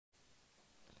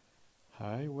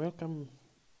Hi, welcome.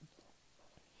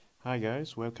 Hi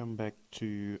guys, welcome back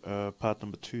to part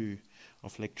number 2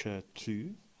 of lecture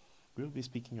 2. We'll be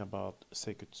speaking about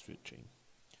circuit switching.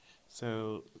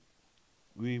 So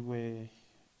we were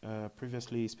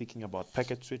previously speaking about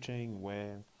packet switching,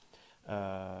 where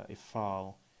a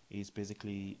file is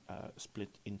basically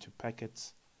split into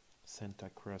packets sent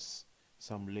across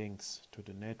some links to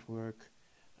the network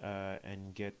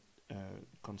and get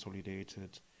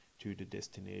consolidated to the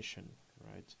destination,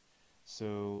 right?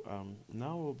 So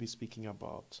now we'll be speaking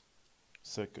about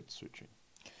circuit switching.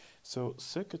 So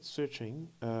circuit switching,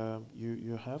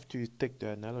 you have to take the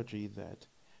analogy that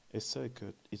a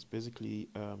circuit is basically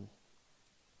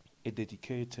a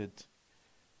dedicated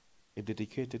a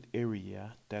dedicated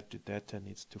area that the data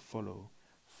needs to follow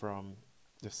from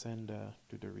the sender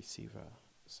to the receiver.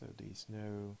 So there is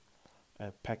no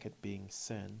packet being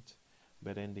sent,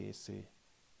 but then there is a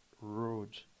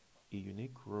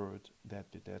unique road that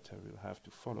the data will have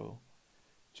to follow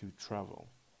to travel.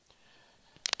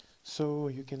 So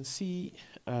you can see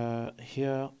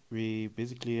here we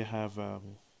basically have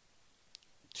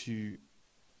two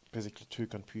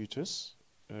computers.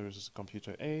 There is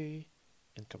computer A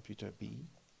and computer B,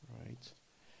 right?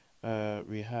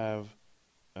 We have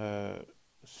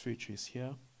switches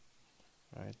here,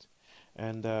 right?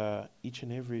 And each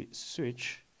and every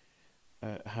switch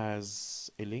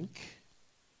has a link.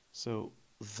 So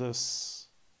this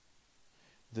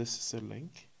is a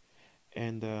link,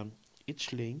 and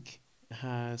each link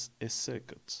has a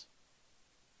circuit.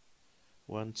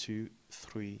 1, 2,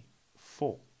 3,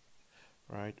 4,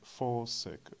 right? 4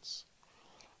 circuits.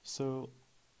 So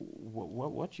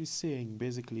what you're seeing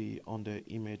basically on the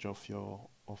image of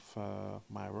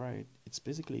my right, it's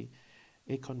basically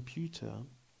a computer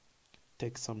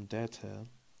takes some data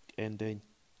and then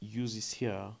uses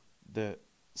here the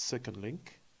second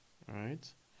link,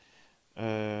 right?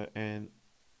 And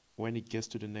when it gets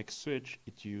to the next switch,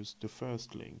 it uses the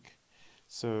first link.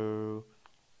 So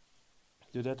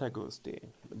the data goes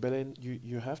there. But then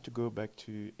you have to go back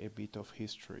to a bit of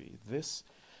history. This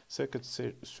circuit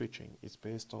switching is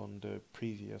based on the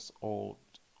previous old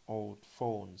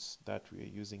phones that we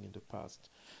are using in the past.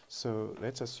 So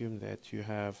let's assume that you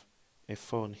have a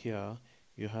phone here,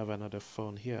 you have another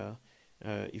phone here.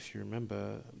 If you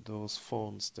remember those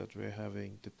phones that were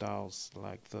having the dials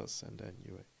like this, and then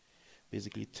you were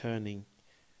basically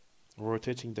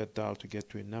rotating that dial to get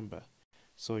to a number.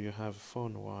 So you have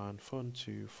phone 1, phone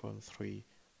 2, phone 3,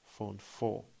 phone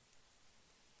 4.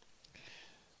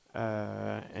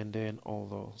 And then all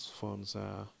those phones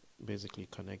are basically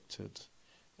connected.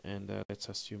 And let's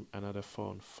assume another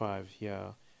phone 5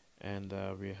 here, and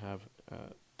we have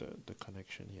the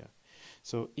connection here.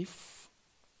 So if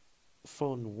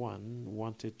phone 1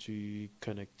 wanted to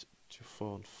connect to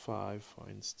phone 5, for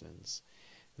instance,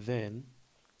 then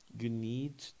you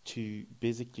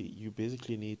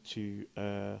basically need to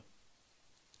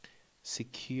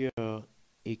secure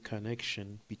a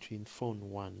connection between phone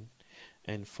 1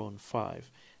 and phone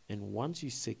 5, and once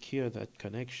you secure that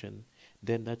connection,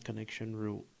 then that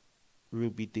connection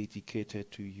will be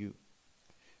dedicated to you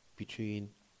between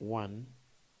 1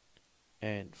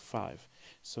 and 5.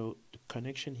 So the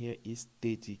connection here is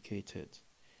dedicated.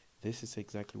 This is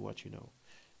exactly what you know.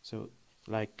 So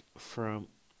like from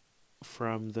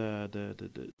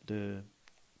the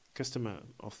customer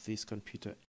of this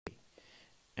computer A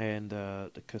and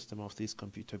the customer of this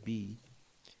computer B,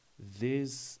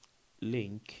 this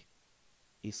link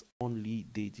is only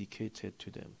dedicated to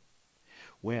them.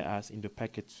 Whereas in the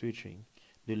packet switching,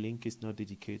 the link is not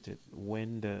dedicated.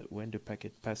 When the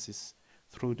packet passes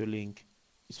through the link,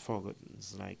 it's forgotten.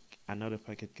 It's like another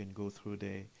packet can go through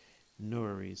there, no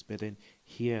worries. But then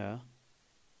here,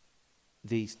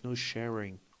 there is no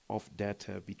sharing of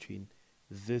data between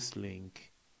this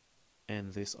link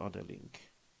and this other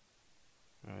link,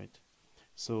 right?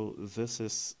 So this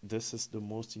is the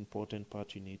most important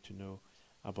part you need to know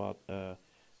about a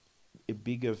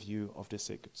bigger view of the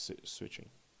circuit switching.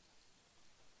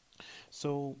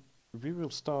 So we will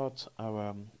start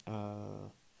our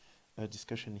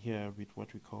discussion here with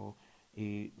what we call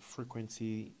a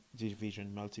frequency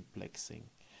division multiplexing.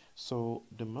 So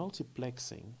the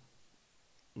multiplexing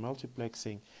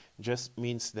just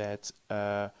means that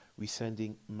we're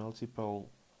sending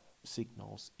multiple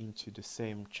signals into the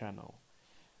same channel.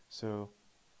 So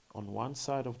on one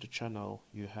side of the channel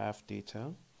you have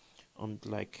data. On,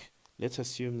 like, let's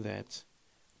assume that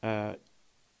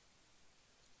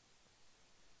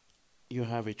you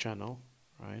have a channel,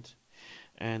 right?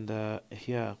 And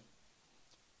here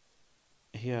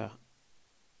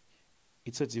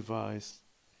it's a device,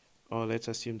 or let's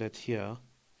assume that here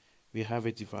we have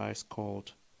a device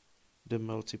called the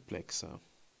multiplexer.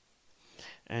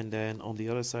 And then on the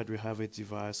other side, we have a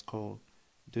device called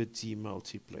the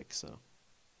demultiplexer.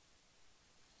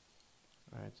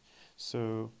 Right.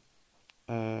 So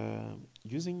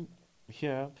using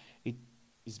here, it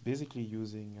is basically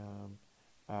using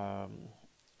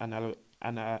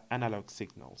analog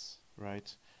signals,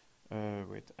 right?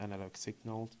 With analog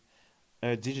signals,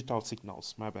 digital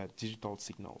signals. My bad, digital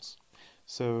signals.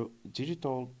 So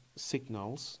digital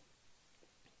signals,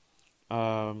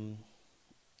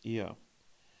 yeah,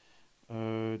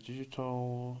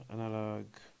 digital analog.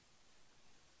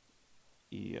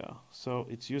 Yeah, so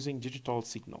it's using digital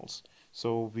signals.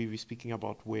 So we were speaking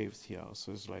about waves here.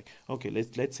 So it's like, okay,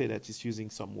 let's say that it's using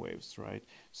some waves, right?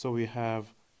 So we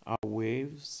have our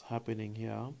waves happening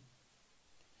here.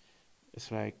 It's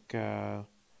like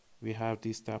we have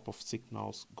these type of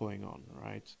signals going on,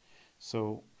 right?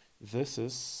 So this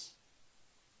is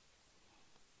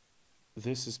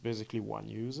basically one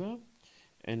user,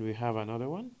 and we have another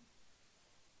one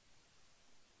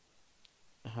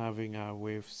having our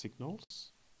wave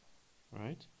signals,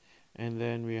 right? And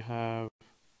then we have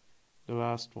the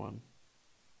last one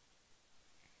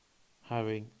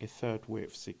having a third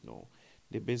wave signal.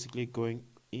 They're basically going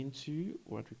into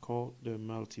what we call the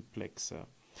multiplexer.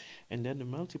 And then the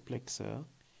multiplexer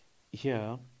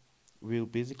here will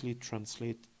basically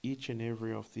translate each and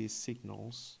every of these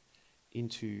signals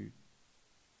into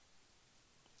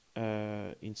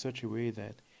in such a way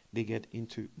that they get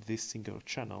into this single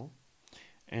channel,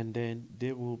 and then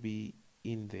they will be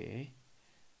in there.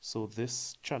 So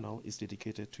this channel is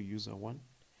dedicated to user 1.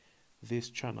 This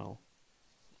channel,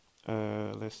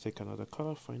 let's take another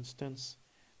color, for instance.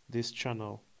 This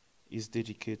channel is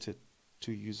dedicated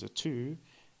to user 2,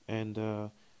 and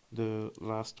the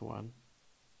last one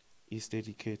is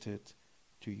dedicated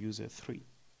to user 3,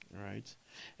 right?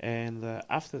 And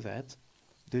after that,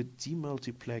 the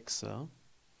demultiplexer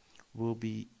will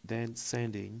be then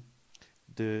sending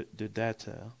the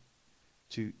data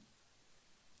to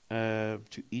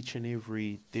each and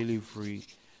every delivery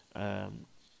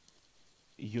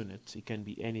unit. It can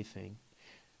be anything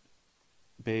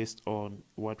based on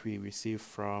what we receive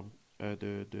from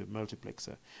the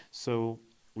multiplexer. So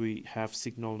we have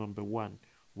signal number 1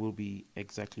 will be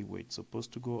exactly where it's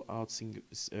supposed to go out.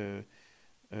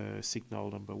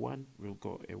 Signal number 1 will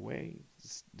go away.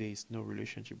 There is no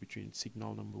relationship between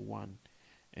signal number 1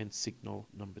 and signal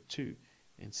number 2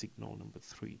 and signal number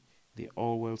 3. They're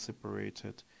all well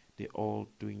separated. They're all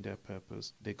doing their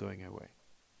purpose. They're going away.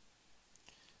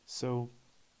 So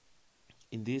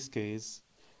in this case,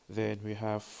 then we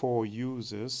have 4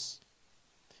 users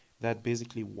that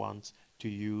basically want to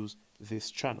use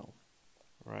this channel,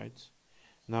 right?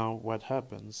 Now what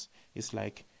happens is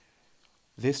like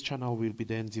this channel will be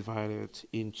then divided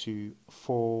into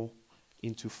four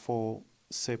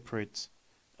separate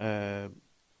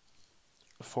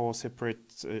four separate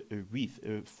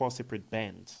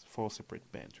bands.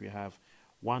 We have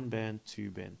 1 band,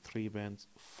 2 band, 3 bands,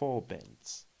 4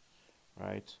 bands,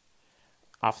 right?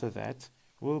 After that,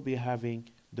 we'll be having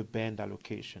the band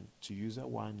allocation to user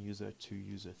 1, user 2,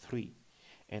 user 3.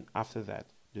 And after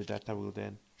that, the data will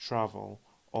then travel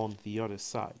on the other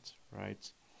side,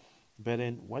 right? But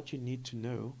then what you need to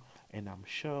know, and I'm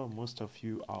sure most of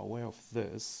you are aware of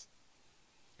this,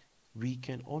 we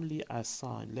can only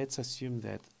assign, let's assume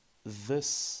that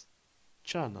this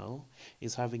channel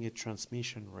is having a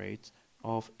transmission rate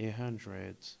of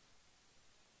 100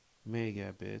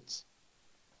 megabits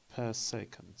per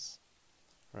second,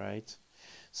 right?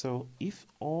 So if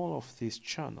all of this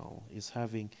channel is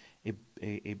having a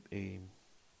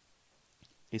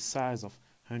size of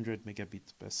 100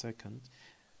 megabits per second,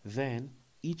 then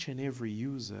each and every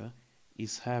user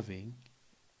is having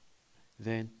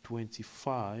then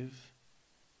 25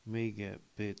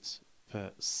 megabits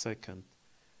per second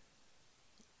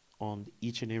on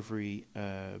each and every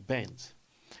band.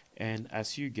 And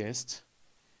as you guessed,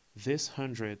 this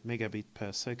 100 megabit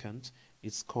per second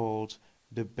is called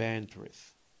the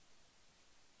bandwidth.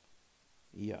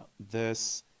 Yeah,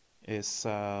 this is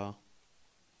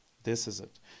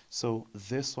it. So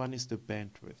this one is the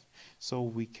bandwidth. So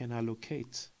we can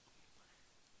allocate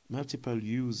multiple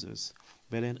users,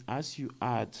 but then as you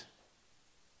add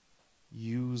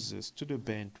users to the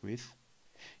bandwidth,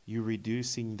 you're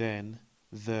reducing then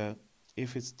the,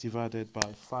 if it's divided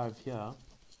by 5 here,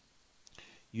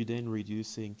 you're then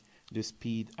reducing the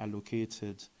speed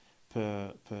allocated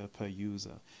per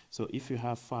user. So if you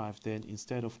have 5, then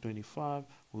instead of 25,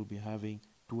 we'll be having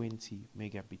 20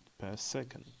 megabit per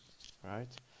second, right?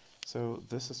 So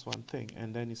this is one thing,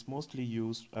 and then it's mostly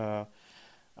used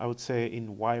I would say in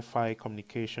Wi-Fi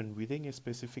communication within a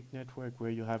specific network where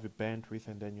you have a bandwidth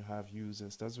and then you have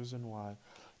users. That's the reason why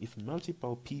if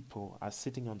multiple people are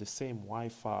sitting on the same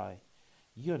Wi-Fi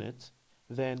unit,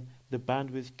 then the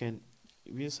bandwidth can,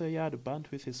 we say, yeah, the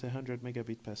bandwidth is 100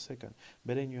 megabit per second,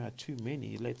 but then you are too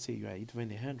many, let's say you are even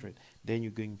 100, then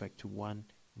you're going back to 1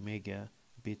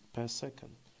 megabit per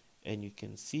second. And you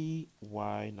can see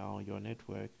why now your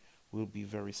network will be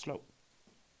very slow.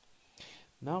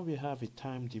 Now we have a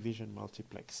time division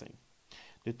multiplexing.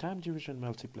 The time division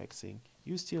multiplexing,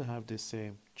 you still have the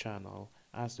same channel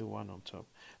as the one on top,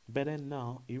 but then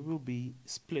now it will be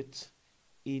split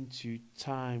into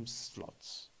time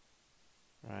slots,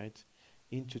 right?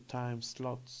 Into time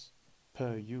slots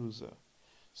per user.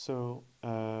 So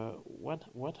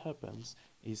what happens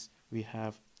is we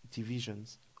have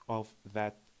divisions of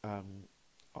that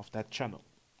channel,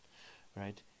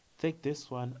 right? Take this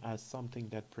one as something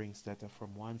that brings data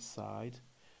from one side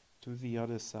to the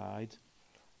other side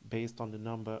based on the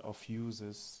number of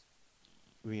users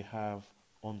we have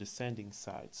on the sending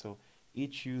side. So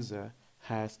each user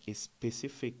has a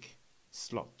specific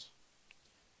slot.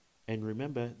 And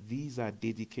remember, these are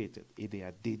dedicated. They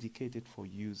are dedicated for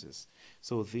users.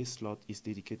 So this slot is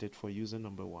dedicated for user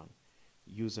number 1,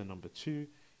 user number 2,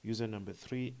 user number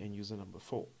 3, and user number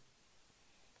 4.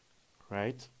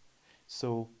 Right?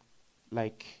 So,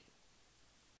 like,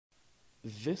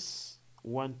 this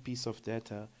one piece of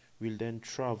data will then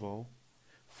travel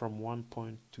from one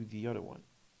point to the other one.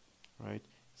 Right?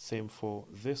 Same for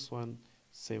this one,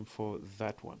 same for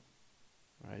that one.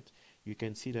 Right? You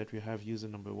can see that we have user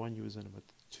number 1, user number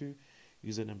 2,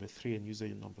 user number 3, and user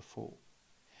number 4.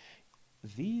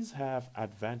 These have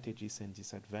advantages and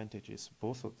disadvantages,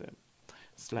 both of them.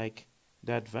 It's like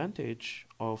the advantage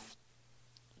of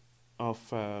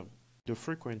the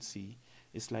frequency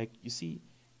is like, you see,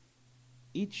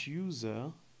 each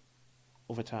user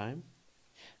over time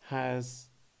has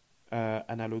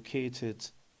an allocated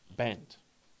band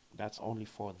that's only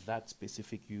for that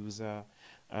specific user.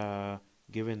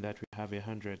 Given that we have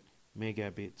 100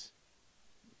 megabits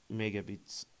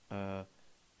per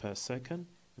second,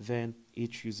 then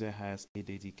each user has a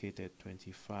dedicated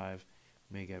 25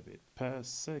 megabit per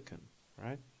second,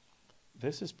 right?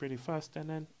 This is pretty fast, and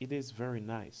then it is very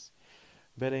nice.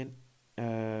 But then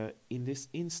in this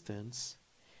instance,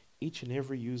 each and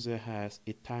every user has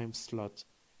a time slot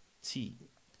T,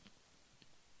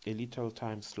 a little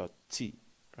time slot T,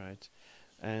 right?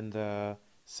 And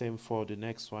same for the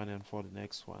next one and for the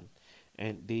next one.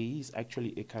 And there is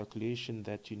actually a calculation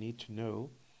that you need to know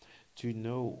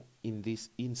in this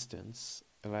instance,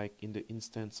 like in the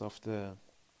instance of the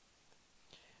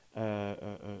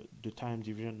time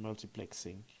division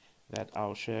multiplexing, that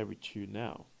I'll share with you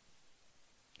now.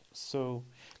 So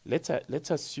let's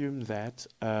assume that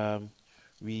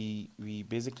we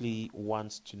basically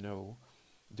want to know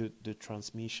the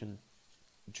transmission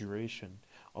duration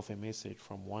of a message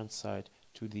from one side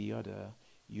to the other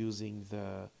using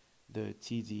the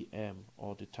TDM,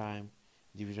 or the time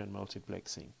division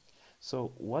multiplexing.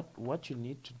 So what you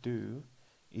need to do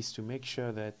is to make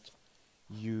sure that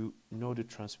you know the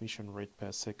transmission rate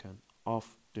per second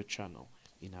of the channel.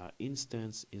 In our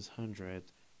instance is 100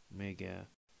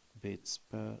 megabits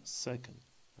per second,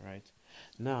 right?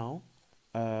 Now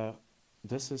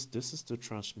this is the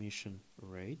transmission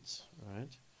rate,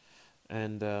 right?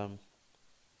 And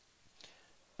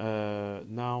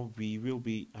now we will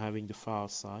be having the file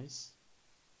size.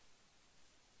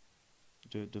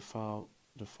 The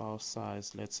file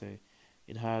size, let's say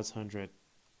it has 100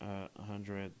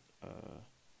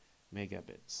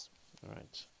 megabits. All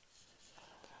right.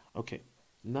 Okay.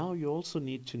 Now you also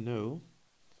need to know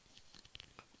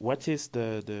what is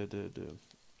the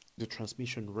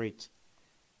transmission rate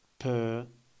per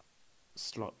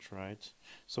slot, right?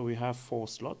 So we have 4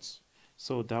 slots.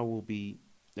 So that will be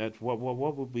that. What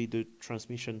will be the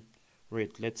transmission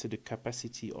rate? Let's say the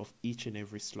capacity of each and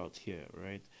every slot here,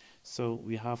 right? So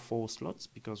we have 4 slots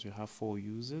because we have 4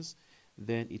 users.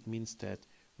 Then it means that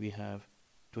we have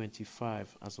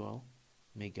 25 as well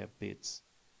megabits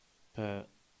per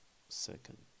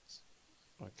second.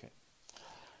 Okay.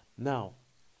 Now,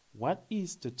 what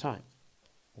is the time?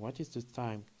 What is the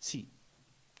time T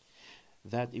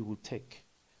that it will take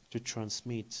to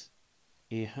transmit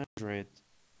a 100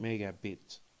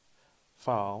 megabit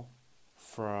file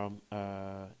from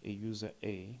a user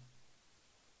A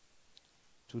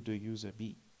to the user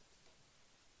B,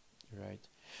 right?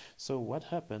 So what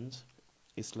happened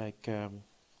is like,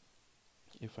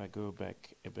 if I go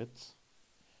back a bit,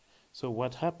 so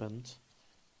what happened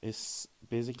is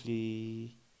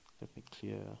basically, let me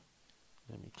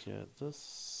clear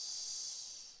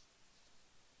this.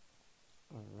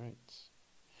 All right.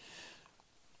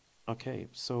 Okay,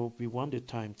 so we want the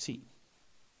time t.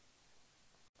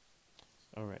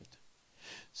 All right.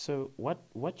 So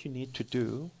what you need to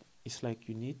do is like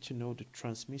you need to know the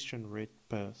transmission rate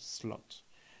per slot.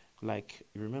 Like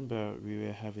remember we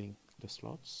were having the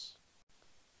slots,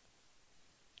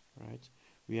 right?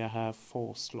 We have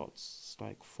 4 slots. It's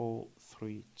like 4,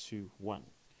 3, 2, 1.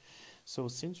 So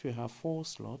since we have 4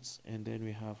 slots and then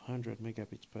we have 100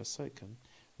 megabits per second,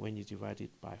 when you divide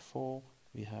it by 4,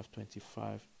 we have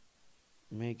 25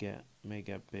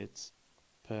 megabits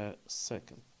per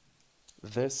second.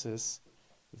 This is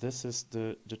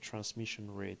the transmission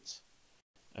rate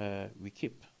we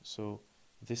keep. So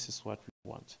this is what we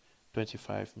want,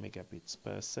 25 megabits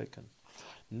per second.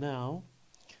 Now,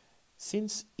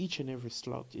 since each and every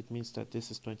slot, it means that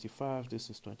this is 25, this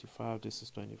is 25, this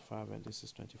is 25, and this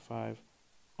is 25.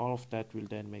 All of that will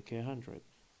then make 100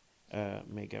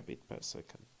 megabit per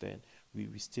second. Then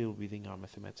we still within our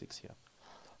mathematics here.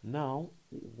 Now,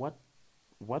 what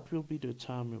will be the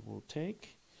time it will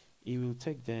take? It will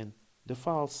take then the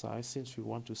file size, since we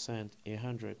want to send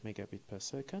 100 megabit per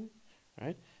second,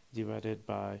 right, divided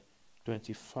by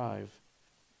 25.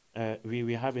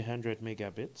 We have 100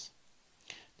 megabits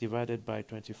divided by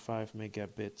 25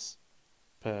 megabits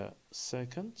per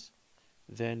second.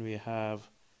 Then we have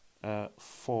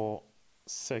 4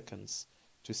 seconds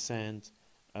to send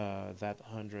that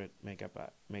 100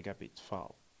 megabit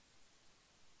file.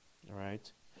 All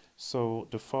right. So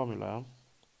the formula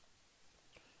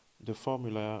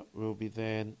will be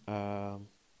then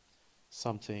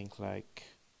something like,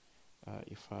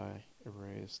 if I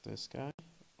erase this guy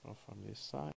from this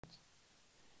side,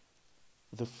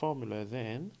 the formula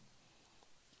then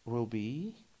will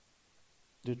be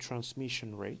the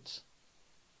transmission rate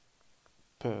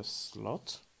per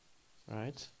slot,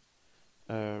 right,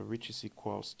 which is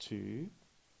equals to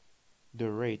the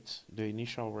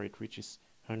initial rate, which is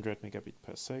 100 megabit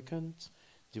per second,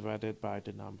 divided by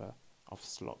the number of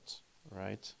slots,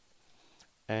 right?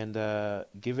 And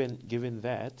given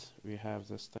that, we have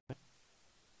this thing,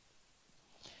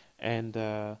 and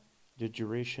the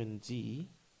duration d,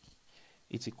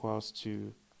 it's equals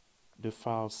to the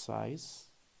file size,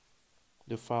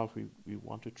 the file we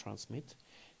want to transmit,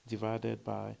 divided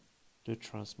by the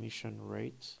transmission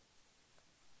rate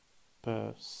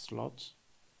per slot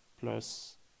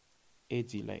plus a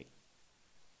delay.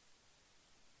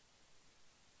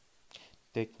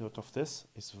 Take note of this,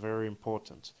 it's very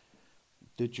important.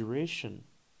 The duration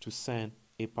to send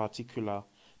a particular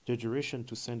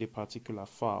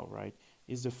file, right,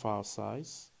 is the file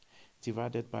size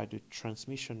divided by the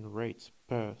transmission rate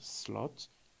per slot.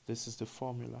 This is the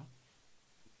formula,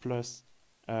 plus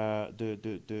a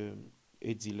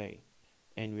delay,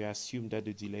 and we assume that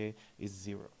the delay is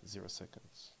 0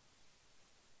 seconds.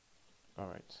 All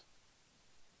right.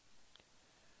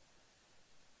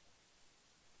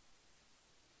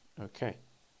 Okay.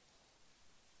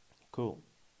 Cool.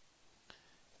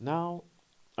 Now,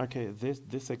 okay,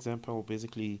 this example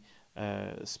basically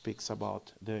speaks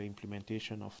about the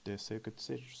implementation of the circuit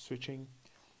switching.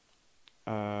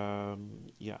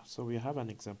 Yeah, so we have an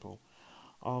example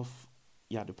of,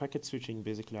 yeah, the packet switching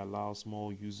basically allows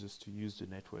more users to use the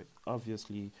network.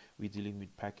 Obviously, we're dealing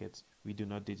with packets. We do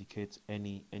not dedicate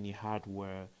any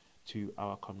hardware to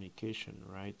our communication,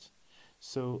 right?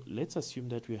 So let's assume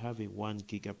that we have a 1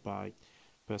 gigabyte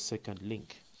per second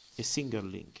link, a single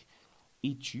link.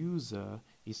 Each user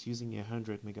is using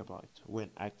 100 megabyte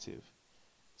when active.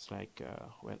 It's like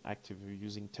when active, we're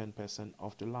using 10%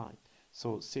 of the line.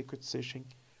 So circuit switching,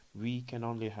 we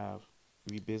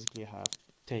basically have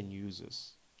 10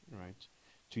 users, right,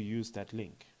 to use that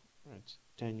link, right?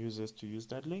 10 users to use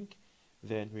that link.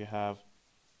 Then we have,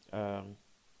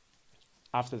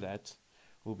 after that,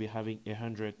 we'll be having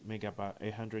 100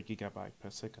 gigabyte per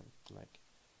second, like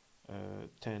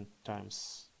 10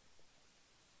 times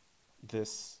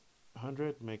this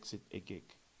 100 makes it a gig,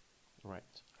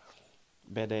 right?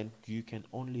 But then you can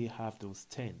only have those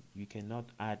 10. You cannot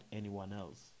add anyone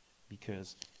else,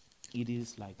 because it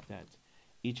is like that.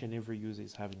 Each and every user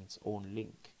is having its own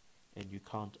link, and you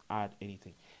can't add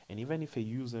anything. And even if a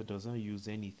user doesn't use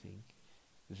anything,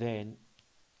 then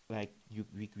like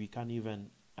we can't even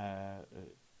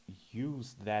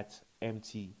use that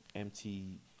empty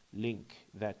link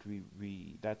that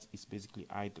that is basically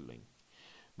idling.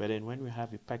 But then when we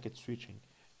have a packet switching,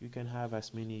 you can have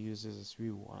as many users as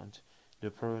we want.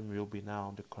 The problem will be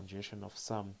now the congestion of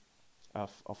some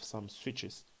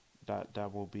switches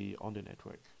that will be on the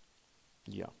network.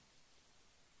 Yeah.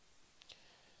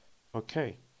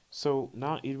 Okay, so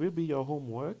now it will be your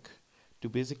homework to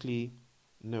basically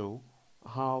know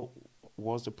how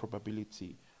what's the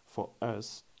probability for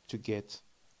us to get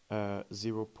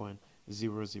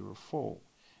 0.004,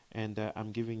 and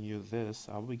I'm giving you this.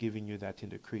 I'll be giving you that in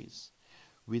the quiz.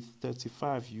 With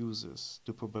 35 users,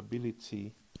 the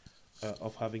probability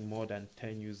of having more than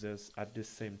 10 users at the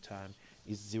same time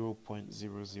is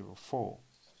 0.004.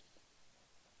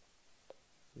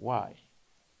 Why?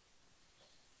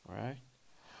 All right.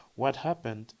 What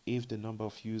happened if the number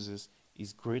of users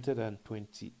is greater than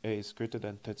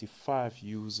 35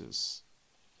 users?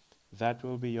 That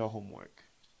will be your homework.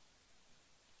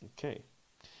 Okay.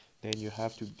 Then you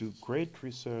have to do great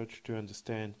research to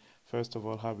understand, first of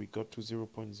all, how we got to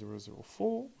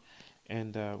 0.004,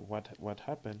 and what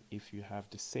happened if you have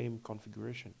the same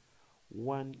configuration,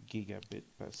 1 gigabit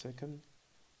per second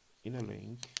in a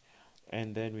link,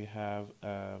 and then we have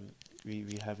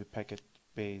we have a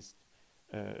packet-based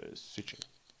switching.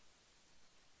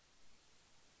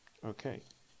 Okay.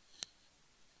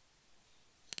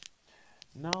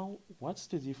 Now, what's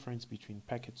the difference between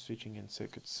packet switching and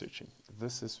circuit switching?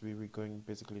 This is where we're going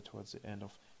basically towards the end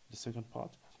of the second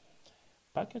part.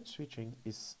 Packet switching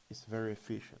is very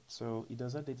efficient, so it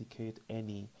doesn't dedicate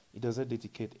any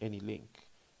link.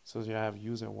 So you have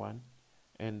user 1,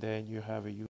 and then you have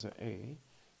a user A,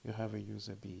 you have a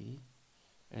user B,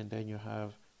 and then you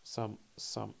have some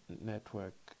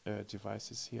network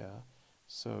devices here.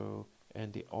 So,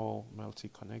 and they all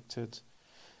multi-connected.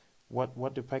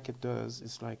 What the packet does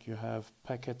is, like, you have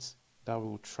packets that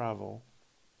will travel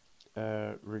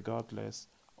regardless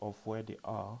of where they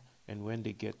are, and when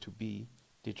they get to B,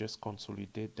 they just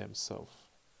consolidate themselves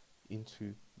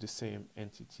into the same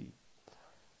entity.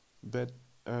 But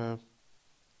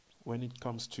when it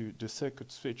comes to the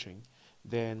circuit switching,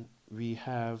 then we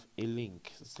have a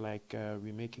link. It's like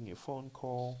we're making a phone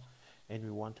call and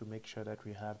we want to make sure that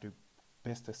we have the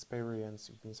best experience.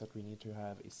 It means that we need to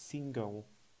have a single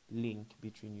link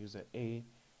between user A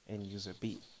and user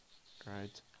B,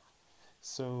 right?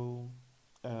 So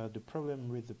the problem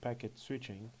with the packet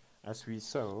switching, as we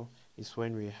saw, is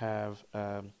when we have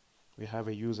a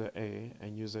user A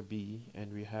and user B,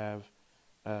 and we have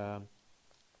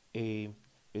a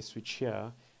switch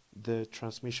here. The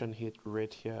transmission hit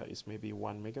rate here is maybe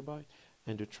 1 megabyte,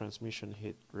 and the transmission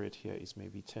hit rate here is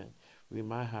maybe 10. We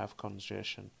might have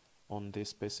congestion on this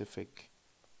specific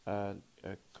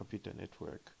computer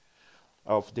network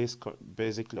of this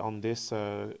basically on this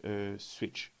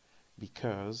switch,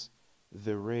 because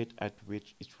the rate at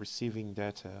which it's receiving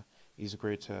data is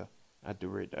greater at the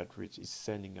rate at which it's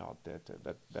sending out data.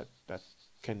 That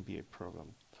can be a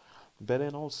problem. But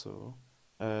then also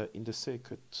in the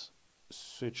circuit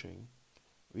switching,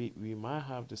 we might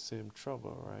have the same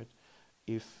trouble, right?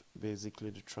 If basically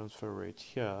the transfer rate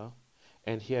here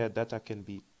and here, data can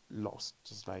be lost.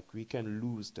 It's like we can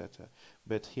lose data,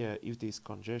 but here, if there's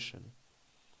congestion,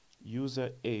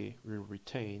 user A will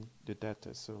retain the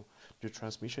data, so the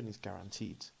transmission is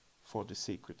guaranteed for the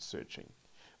circuit switching,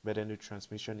 but then the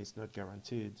transmission is not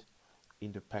guaranteed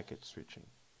in the packet switching.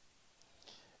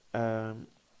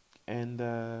 And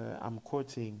I'm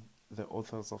quoting the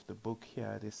authors of the book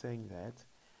here. They're saying that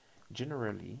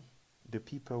generally the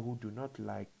people who do not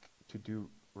like to do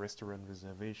restaurant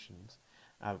reservations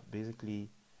are basically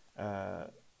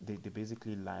they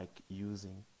basically like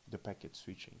using the packet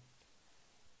switching.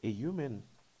 A human,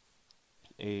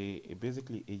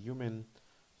 basically a human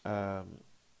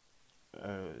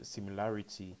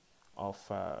similarity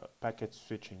of packet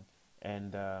switching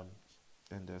and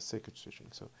circuit switching.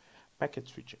 So packet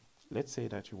switching, let's say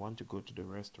that you want to go to the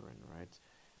restaurant, right?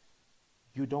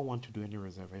 You don't want to do any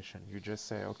reservation. You just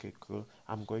say, okay, cool,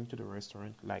 I'm going to the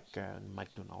restaurant, like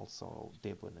McDonald's or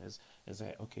Debonairs, and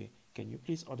say, okay, can you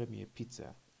please order me a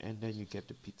pizza? And then you get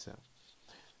the pizza.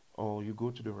 Or you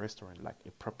go to the restaurant, like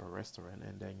a proper restaurant,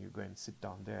 and then you go and sit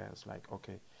down there. It's like,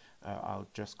 okay, I'll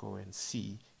just go and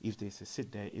see if there's a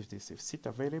seat there. If there's a seat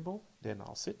available, then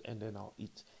I'll sit and then I'll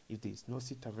eat. If there's no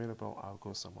seat available, I'll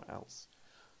go somewhere else.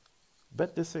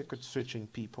 But the circuit switching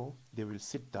people, they will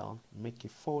sit down, make a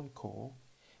phone call,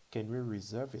 can we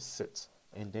reserve a seat?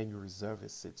 And then you reserve a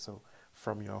seat. So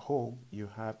from your home, you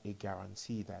have a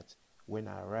guarantee that when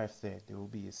I arrive there, there will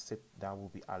be a seat that will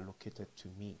be allocated to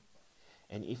me.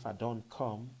 And if I don't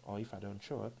come, or if I don't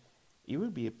show up, it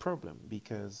will be a problem,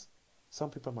 because some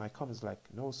people might come, it's like,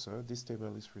 no sir, this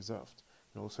table is reserved.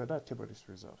 No sir, that table is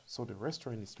reserved. So the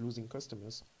restaurant is losing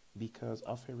customers because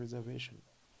of a reservation.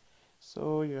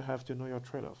 So you have to know your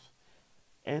trade-off.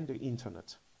 And the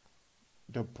internet,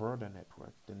 the broader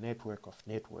network, the network of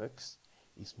networks,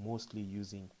 is mostly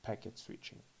using packet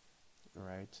switching,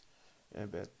 right?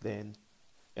 But then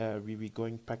we'll be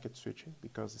going packet switching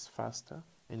because it's faster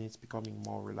and it's becoming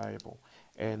more reliable.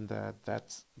 And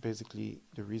that's basically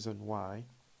the reason why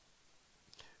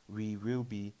we will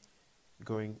be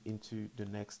going into the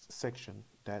next section,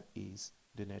 that is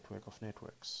the network of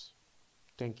networks.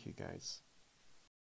 Thank you guys.